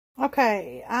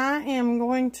Okay, I am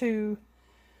going to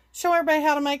show everybody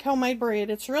how to make homemade bread.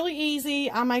 It's really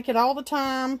easy. I make it all the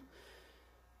time.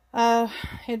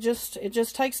 It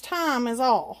just takes time is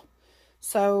all.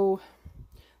 So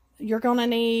you're going to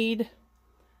need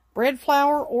bread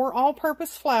flour or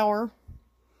all-purpose flour,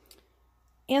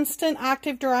 instant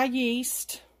active dry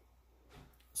yeast,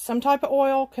 some type of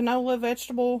oil, canola,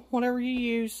 vegetable, whatever you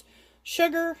use,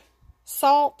 sugar,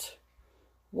 salt,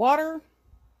 water.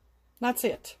 That's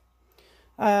it.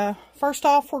 First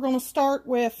off, we're going to start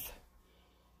with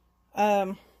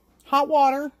hot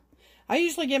water. I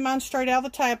usually get mine straight out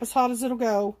of the tap, as hot as it'll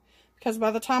go, because by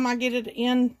the time I get it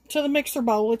into the mixer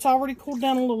bowl, it's already cooled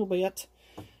down a little bit.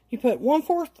 You put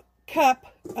 1/4 cup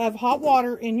of hot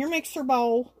water in your mixer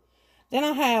bowl. Then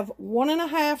I have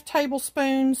 1½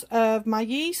 tablespoons of my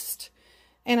yeast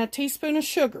and a teaspoon of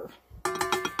sugar.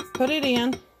 Put it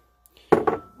in.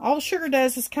 All the sugar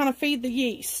does is kind of feed the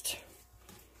yeast,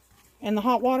 and the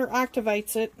hot water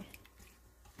activates it.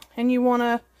 And you want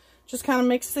to just kind of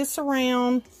mix this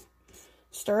around,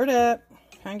 stir it up,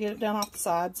 kind of get it down off the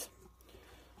sides.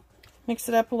 Mix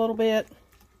it up a little bit.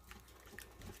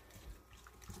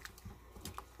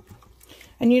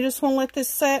 And you just want to let this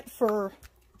set for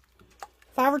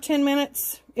 5 or 10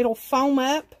 minutes. It'll foam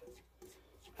up.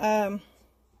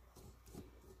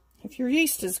 If your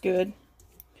yeast is good,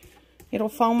 it'll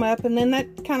foam up, and then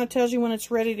that kind of tells you when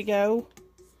it's ready to go.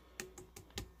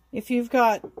 If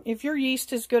your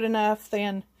yeast is good enough,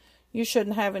 then you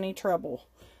shouldn't have any trouble.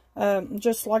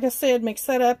 Just like I said, mix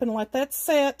that up and let that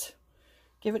set.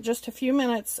 Give it just a few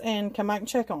minutes and come back and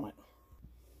check on it.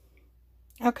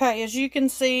 Okay, as you can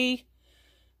see,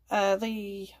 I've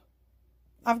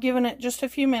given it just a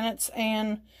few minutes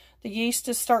and the yeast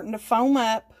is starting to foam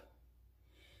up.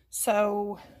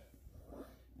 So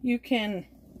you can,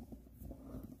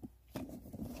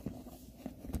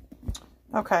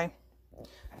 okay,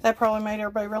 that probably made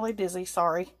everybody really dizzy,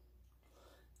 sorry.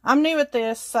 I'm new at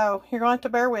this, so you're going to have to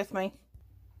bear with me.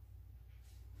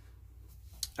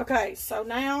 Okay, so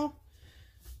now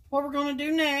what we're going to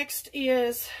do next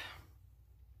is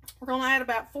we're going to add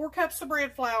about 4 cups of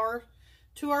bread flour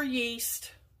to our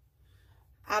yeast.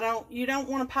 You don't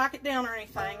want to pack it down or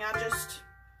anything. I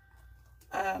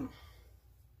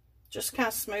just kind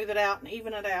of smooth it out and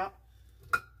even it out.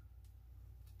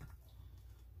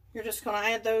 You're just going to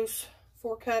add those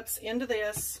 4 cups into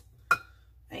this.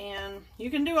 And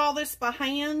you can do all this by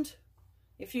hand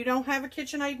if you don't have a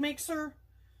KitchenAid mixer.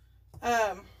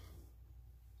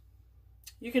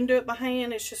 You can do it by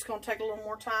hand. It's just going to take a little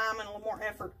more time and a little more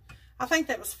effort. I think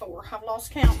that was 4. I've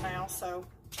lost count now. So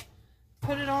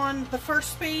put it on the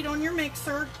first speed on your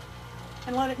mixer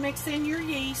and let it mix in your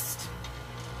yeast.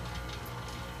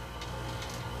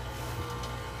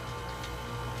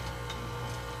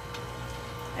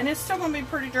 And it's still going to be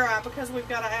pretty dry because we've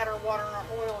got to add our water and our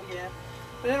oil yet.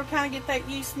 But it'll kind of get that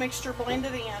yeast mixture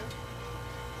blended in.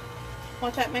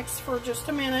 Let that mix for just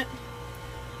a minute.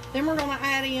 Then we're going to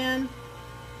add in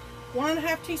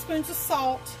 1½ teaspoons of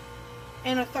salt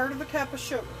and 1/3 cup of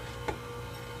sugar.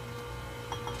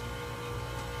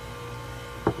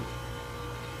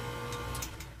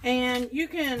 And you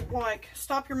can like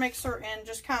stop your mixer and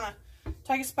just kind of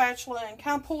take a spatula and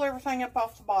kind of pull everything up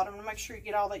off the bottom to make sure you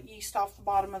get all that yeast off the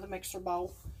bottom of the mixer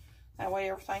bowl. That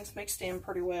way everything's mixed in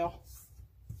pretty well.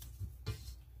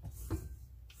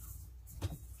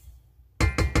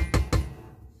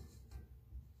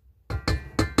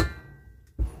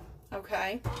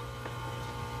 Okay.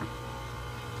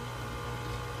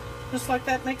 Just like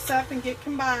that, mix up and get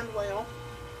combined well.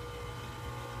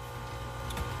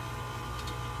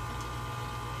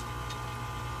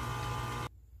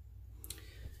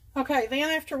 Okay, then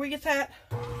after we get that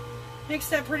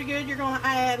mixed up pretty good, you're going to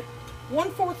add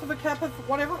 1/4 cup of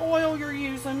whatever oil you're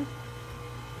using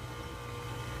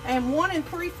and 1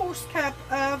 3/4 cup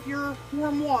of your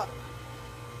warm water.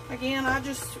 Again, I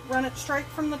just run it straight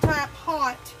from the tap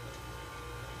hot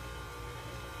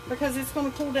because it's going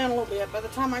to cool down a little bit by the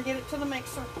time I get it to the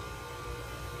mixer.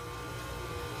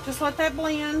 Just let that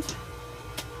blend.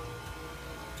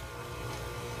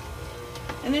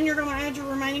 And then you're going to add your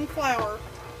remaining flour.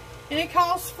 And it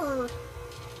calls for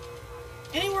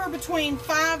anywhere between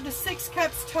 5 to 6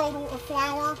 cups total of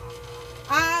flour.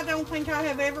 I don't think I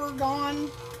have ever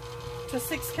gone to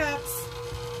 6 cups.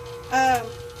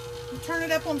 You turn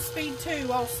it up on speed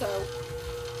 2 also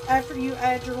after you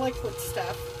add your liquid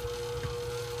stuff.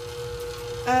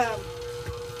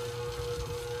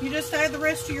 You just add the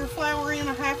rest of your flour in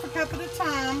 1/2 cup at a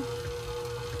time.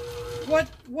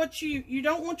 What you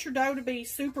don't want your dough to be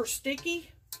super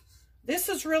sticky. This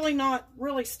is really not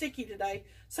really sticky today.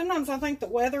 Sometimes I think the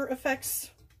weather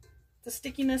affects the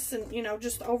stickiness and, you know,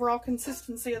 just the overall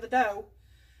consistency of the dough.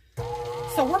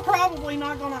 So we're probably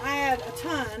not going to add a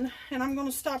ton, and I'm going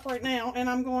to stop right now, and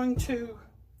I'm going to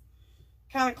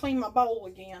kind of clean my bowl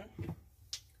again,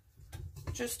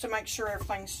 just to make sure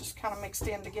everything's just kind of mixed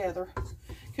in together,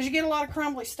 because you get a lot of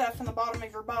crumbly stuff in the bottom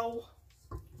of your bowl,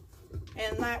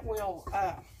 and that will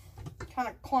kind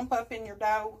of clump up in your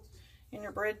dough, in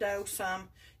your bread dough some.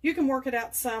 You can work it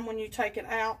out some when you take it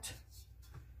out,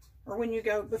 or when you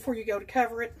go, before you go to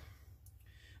cover it.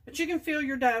 But you can feel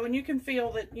your dough, and you can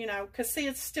feel that, you know, because see,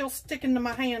 it's still sticking to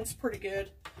my hands pretty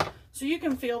good. So you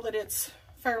can feel that it's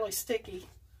fairly sticky.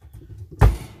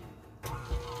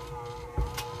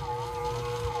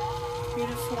 You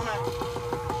just want to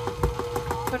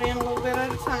put in a little bit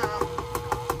at a time.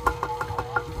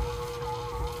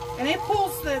 And it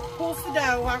pulls the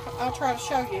dough, I'll try to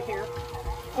show you here,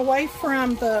 away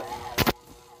from the,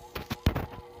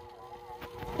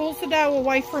 pulls the dough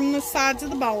away from the sides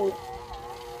of the bowl.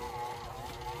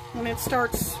 When it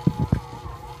starts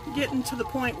getting to the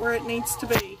point where it needs to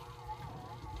be.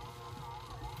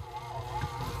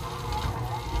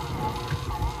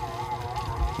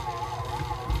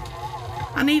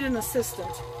 I need an assistant.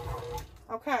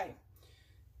 Okay.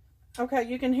 Okay,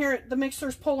 you can hear it. The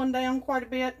mixer's pulling down quite a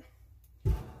bit.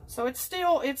 So it's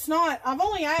not, I've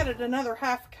only added another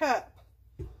half cup.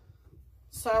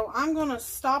 So I'm going to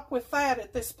stop with that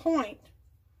at this point.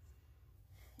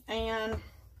 And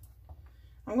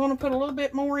I'm going to put a little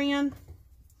bit more in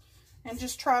and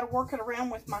just try to work it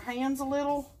around with my hands a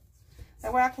little.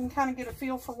 That way I can kind of get a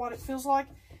feel for what it feels like.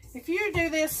 If you do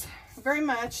this very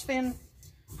much, then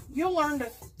you'll learn to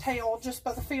tell just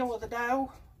by the feel of the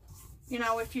dough, you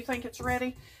know, if you think it's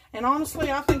ready. And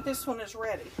honestly, I think this one is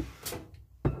ready.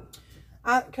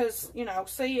 Because, you know,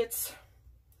 see, it's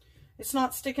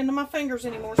not sticking to my fingers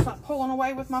anymore. It's not pulling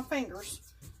away with my fingers.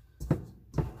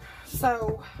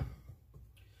 So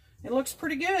it looks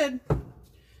pretty good.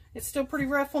 It's still pretty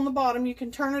rough on the bottom. You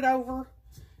can turn it over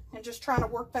and just try to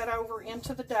work that over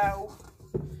into the dough.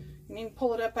 You can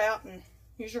pull it up out and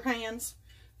use your hands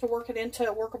to work it into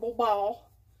a workable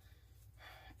ball.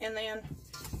 And then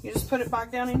you just put it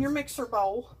back down in your mixer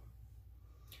bowl.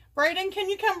 Braden, can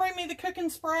you come bring me the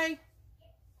cooking spray,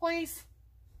 please?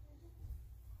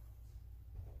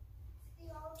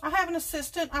 I have an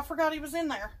assistant. I forgot he was in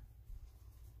there.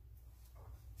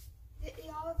 The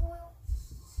olive oil?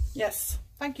 Yes,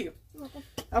 thank you.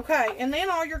 Okay, and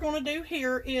then all you're going to do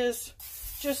here is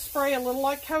just spray a little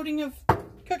like coating of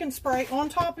cooking spray on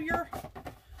top of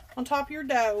your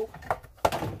dough.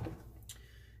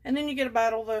 And then you get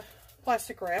about all the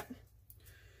plastic wrap,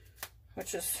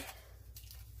 which is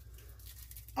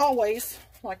always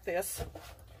like this.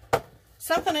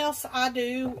 Something else I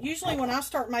do, usually when I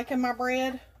start making my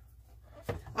bread,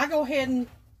 I go ahead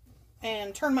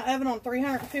and turn my oven on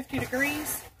 350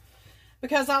 degrees,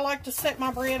 because I like to set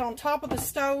my bread on top of the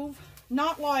stove,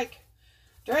 not like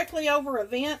directly over a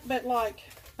vent, but like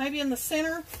maybe in the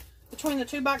center between the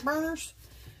two back burners.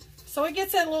 So it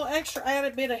gets that little extra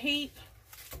added bit of heat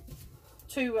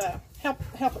to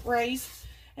help it raise.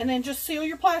 And then just seal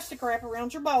your plastic wrap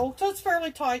around your bowl so it's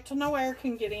fairly tight so no air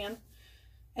can get in.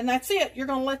 And that's it. You're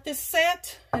going to let this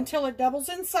set until it doubles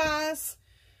in size.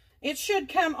 It should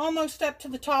come almost up to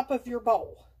the top of your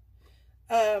bowl.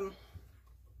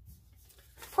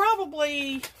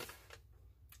 Probably,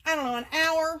 I don't know, an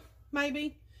hour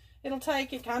maybe it'll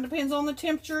take. It kind of depends on the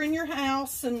temperature in your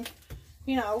house and,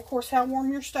 you know, of course, how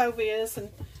warm your stove is and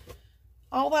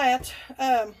all that.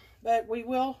 But we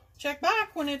will check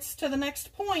back when it's to the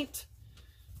next point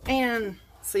and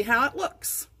see how it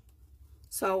looks.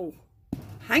 So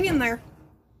hang in there.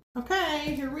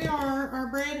 Okay, here we are. Our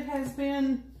bread has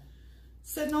been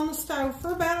sitting on the stove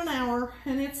for about an hour,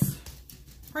 and it's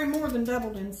probably more than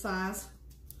doubled in size.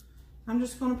 I'm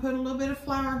just going to put a little bit of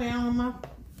flour down on my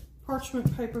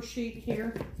parchment paper sheet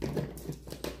here.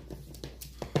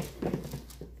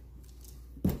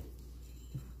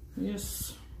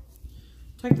 Just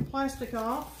take the plastic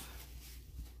off.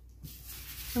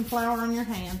 Some flour on your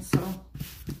hands so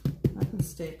nothing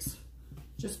sticks.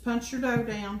 Just punch your dough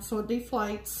down so it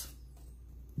deflates.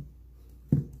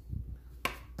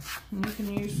 And you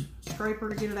can use a scraper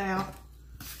to get it out,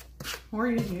 or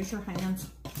you can use your hands.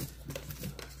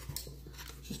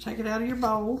 Just take it out of your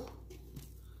bowl.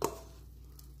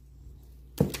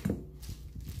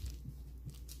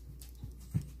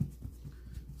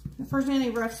 If there's any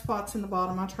rough spots in the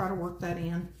bottom, I try to work that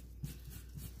in.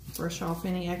 Brush off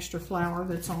any extra flour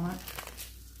that's on it.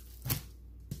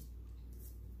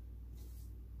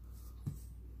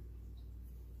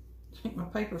 I think my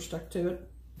paper stuck to it.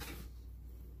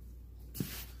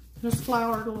 Just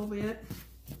flour it a little bit.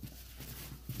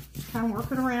 kind of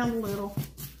work it around a little.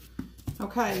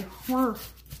 Okay,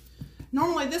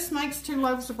 normally this makes 2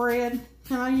 loaves of bread,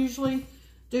 and I usually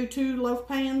do 2 loaf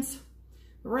pans.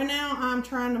 But right now I'm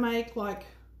trying to make like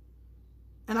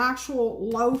an actual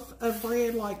loaf of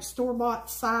bread, like store-bought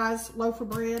size loaf of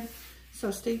bread,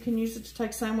 so Steve can use it to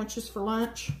take sandwiches for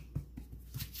lunch.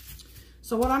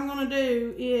 So what I'm going to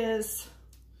do is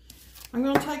I'm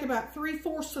going to take about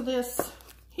 3/4 of this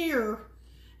here,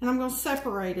 and I'm going to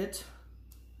separate it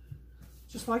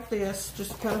just like this,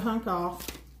 just cut a hunk off.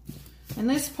 And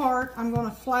this part, I'm going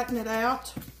to flatten it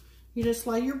out. You just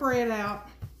lay your bread out.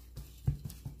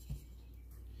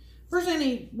 If there's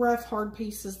any rough, hard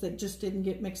pieces that just didn't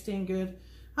get mixed in good,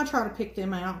 I try to pick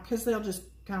them out because they'll just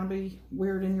kind of be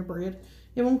weird in your bread.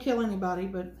 It won't kill anybody,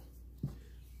 but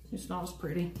it's not as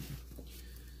pretty.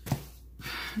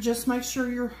 Just make sure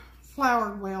you're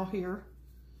floured well here.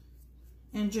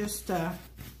 And just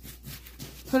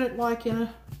put it like in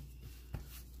a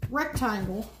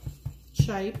rectangle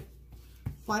shape.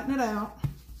 Flatten it out.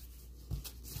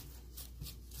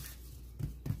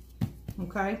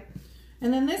 Okay.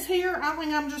 And then this here, I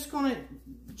think I'm just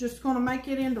gonna make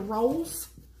it into rolls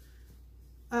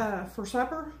for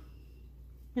supper.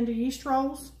 Into yeast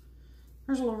rolls.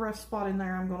 There's a little rough spot in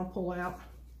there I'm gonna pull out.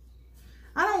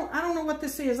 I don't know what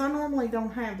this is. I normally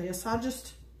don't have this. I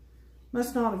just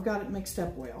must not have got it mixed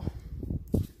up well.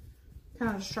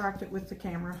 Kind of distracted with the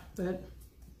camera, but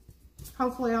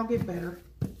hopefully I'll get better.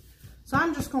 So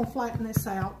I'm just going to flatten this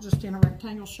out just in a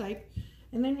rectangle shape.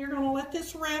 And then you're going to let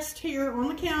this rest here on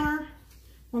the counter.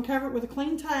 I'm going to cover it with a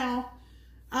clean towel.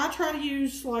 I try to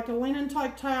use like a linen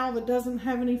type towel that doesn't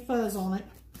have any fuzz on it.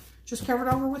 Just cover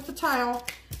it over with the towel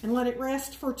and let it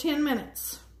rest for 10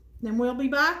 minutes. Then we'll be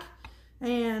back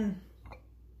and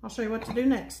I'll show you what to do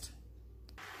next.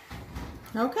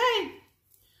 Okay,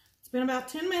 it's been about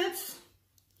 10 minutes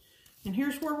and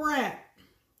here's where we're at.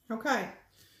 Okay,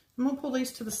 I'm gonna pull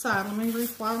these to the side. Let me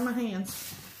reflour my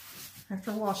hands.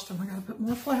 After I washed them, I gotta put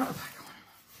more flour back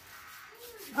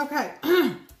on. Okay,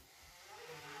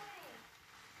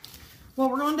 what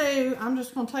we're gonna do, I'm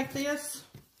just gonna take this,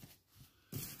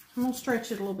 I'm gonna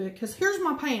stretch it a little bit because here's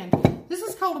my pan. This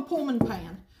is called a Pullman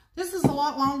pan. This is a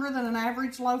lot longer than an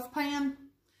average loaf pan.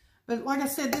 But like I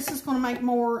said, this is going to make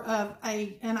more of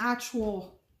an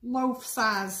actual loaf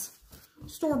size,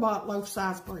 store-bought loaf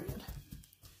size bread.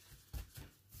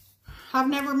 I've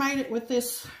never made it with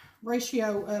this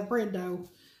ratio of bread dough,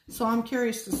 so I'm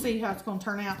curious to see how it's going to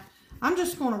turn out. I'm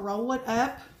just going to roll it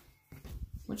up,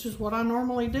 which is what I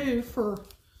normally do for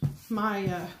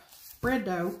my bread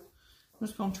dough. I'm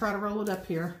just going to try to roll it up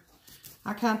here.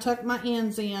 I kind of tuck my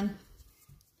ends in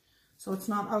so it's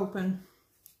not open.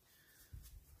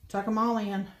 Tuck them all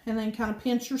in, and then kind of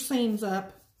pinch your seams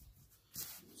up.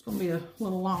 It's going to be a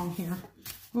little long here.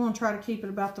 I'm going to try to keep it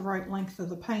about the right length of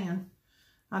the pan.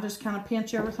 I just kind of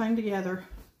pinch everything together.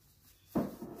 And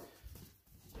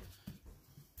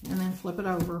then flip it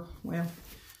over. Well,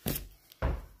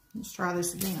 let's try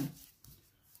this again.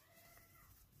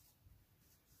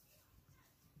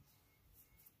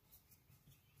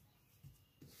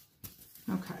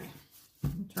 Okay,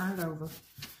 turn it over.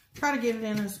 Try to get it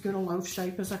in as good a loaf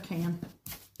shape as I can.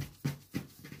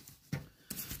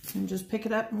 And just pick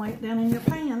it up and lay it down in your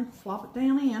pan. Flop it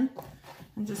down in.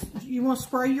 And just, you want to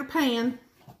spray your pan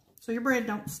so your bread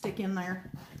don't stick in there.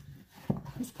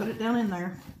 Just put it down in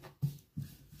there.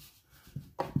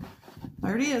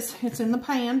 There it is. It's in the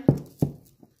pan.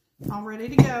 All ready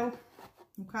to go.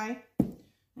 Okay.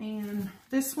 And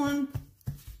this one,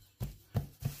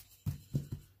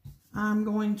 I'm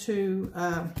going to...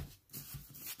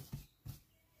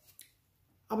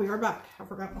 I'll be right back. I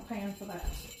forgot my pan for that.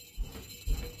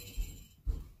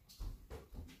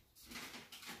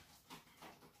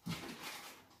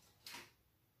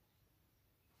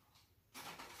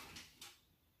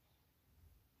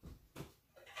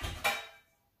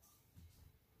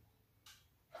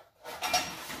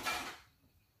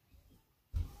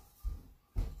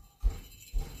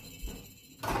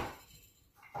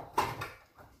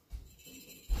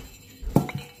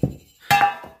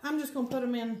 I'm just going to put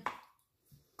them in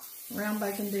round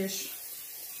baking dish,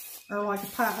 or like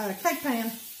a cake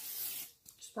pan.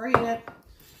 Spray it.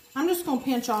 I'm just going to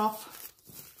pinch off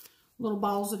little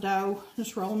balls of dough.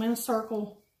 Just roll them in a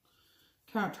circle.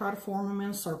 Kind of try to form them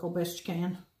in a circle best you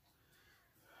can.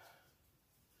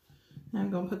 And I'm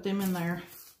going to put them in there.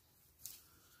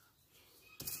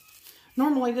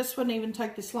 Normally this wouldn't even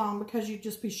take this long because you'd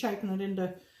just be shaping it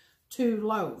into 2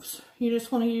 loaves. You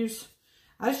just want to use...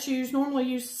 I just normally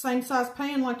use the same size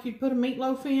pan like you'd put a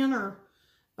meatloaf in or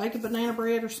bake a banana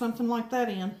bread or something like that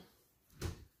in.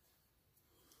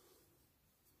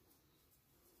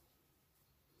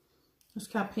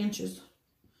 Just kind of pinches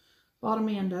bottom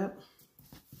end up.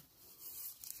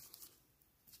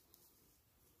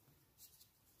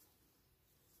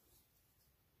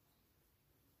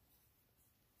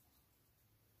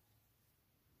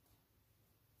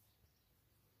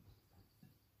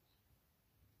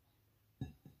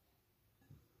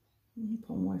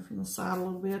 Pull away from the side a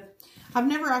little bit. I've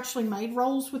never actually made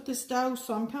rolls with this dough,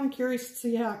 so I'm kind of curious to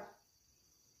see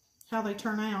how they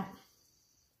turn out.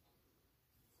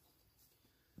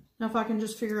 Now, if I can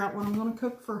just figure out what I'm going to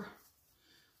cook for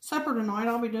supper tonight,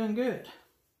 I'll be doing good.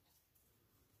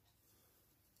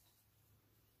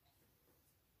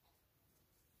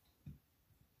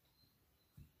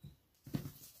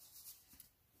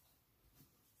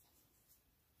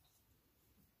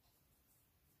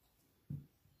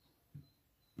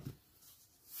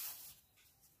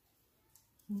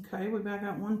 Okay, we've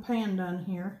got one pan done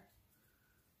here.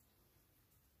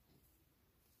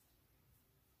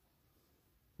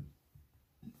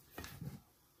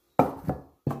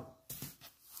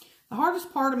 The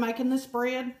hardest part of making this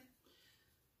bread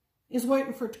is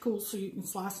waiting for it to cool so you can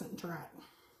slice it and try it.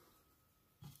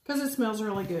 Because it smells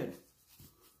really good.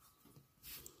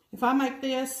 If I make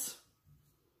this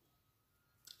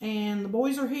and the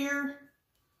boys are here,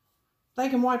 they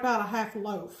can wipe out a half a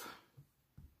loaf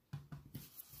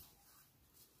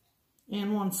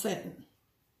in one setting.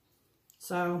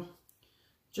 So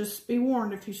just be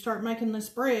warned, if you start making this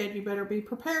bread, you better be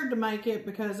prepared to make it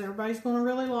because everybody's going to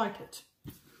really like it.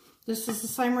 This is the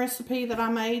same recipe that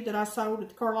I made that I sold at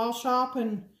the Carlisle shop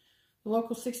in the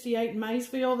local 68 in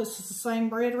Maysville. This is the same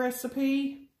bread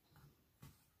recipe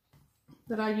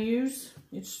that I use.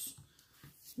 It's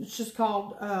just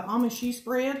called Amish yeast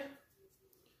bread.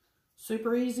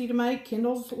 Super easy to make.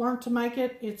 Kendall's learned to make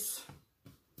it. It's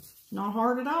not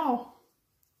hard at all.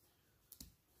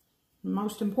 The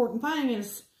most important thing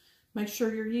is make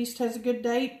sure your yeast has a good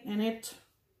date and it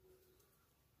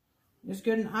is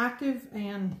good and active,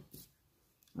 and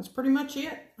that's pretty much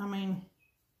it. I mean,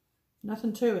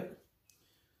 nothing to it.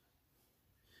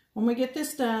 When we get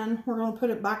this done, we're going to put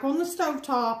it back on the stove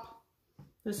top.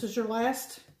 This is your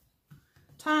last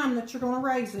time that you're going to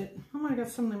raise it. I might have got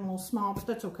some of them a little small, but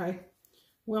that's okay.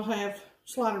 We'll have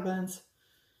slider buns.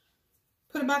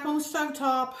 Put it back on the stove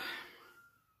top,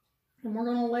 and we're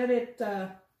going to let it,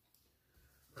 I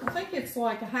think it's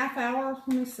like a half hour.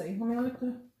 Let me see. Let me look at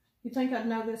the, you think I'd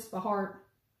know this by heart.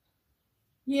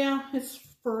 Yeah, it's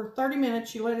for 30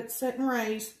 minutes. You let it sit and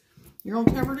raise. You're going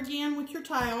to cover it again with your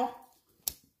towel.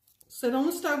 Sit on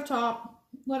the stove top.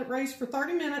 Let it raise for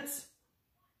 30 minutes.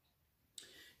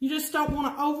 You just don't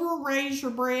want to over raise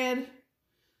your bread.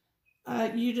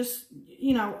 You just,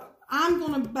 you know, I'm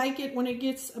going to bake it when it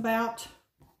gets about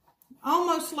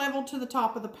almost level to the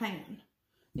top of the pan.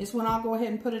 Is when I'll go ahead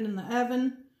and put it in the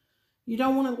oven. You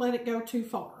don't want to let it go too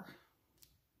far.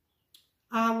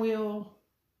 I will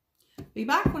be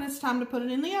back when it's time to put it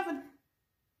in the oven.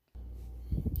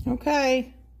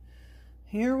 Okay,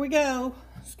 here we go.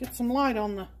 Let's get some light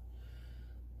on the,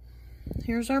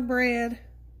 here's our bread.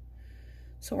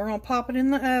 So we're going to pop it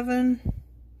in the oven.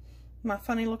 My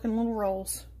funny looking little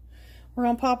rolls. We're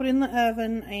going to pop it in the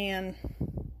oven and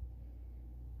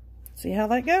see how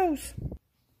that goes.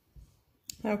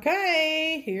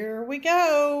 Okay, here we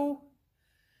go.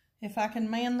 If I can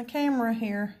man the camera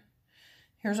here.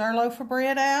 Here's our loaf of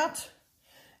bread out.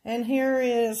 And here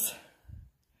is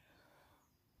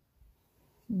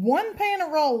one pan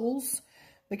of rolls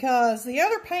because the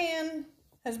other pan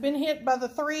has been hit by the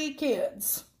 3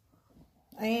 kids.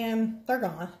 And they're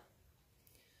gone.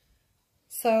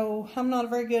 So I'm not a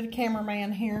very good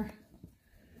cameraman here.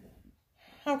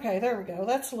 Okay, there we go.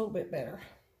 That's a little bit better.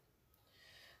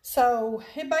 So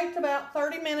it baked about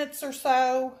 30 minutes or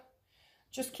so.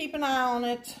 Just keep an eye on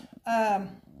it.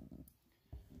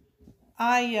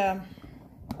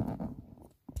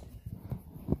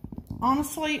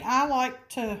 Honestly, I like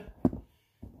to,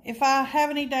 if I have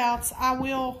any doubts, I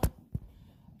will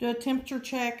do a temperature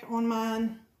check on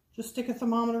mine. Just stick a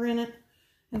thermometer in it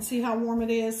and see how warm it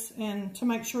is, and to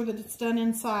make sure that it's done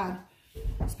inside.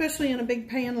 Especially in a big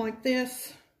pan like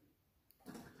this.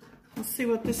 Let's see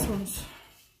what this one's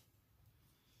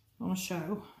going to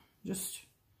show. Just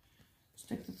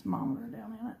stick the thermometer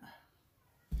down in it.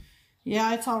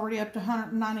 Yeah, it's already up to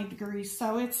 190 degrees,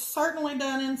 so it's certainly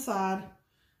done inside,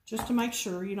 just to make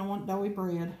sure. You don't want doughy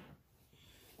bread. And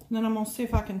then I'm going to see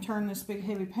if I can turn this big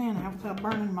heavy pan out without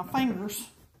burning my fingers.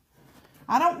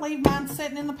 I don't leave mine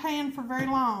sitting in the pan for very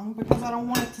long because I don't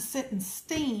want it to sit and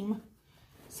steam.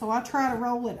 So I try to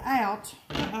roll it out.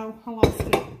 Uh-oh, I lost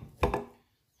it.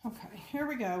 Okay, here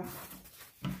we go.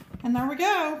 And there we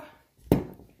go.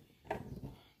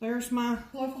 There's my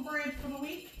loaf of bread for the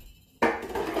week.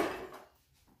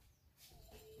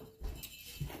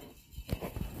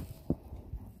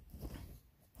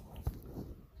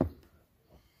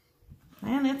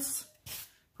 And it's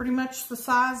pretty much the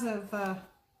size of a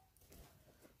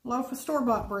loaf of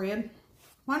store-bought bread.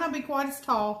 Might not be quite as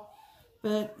tall,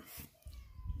 but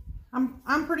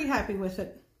I'm pretty happy with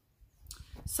it.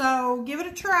 So give it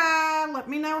a try. Let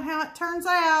me know how it turns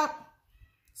out.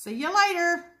 See you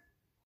later.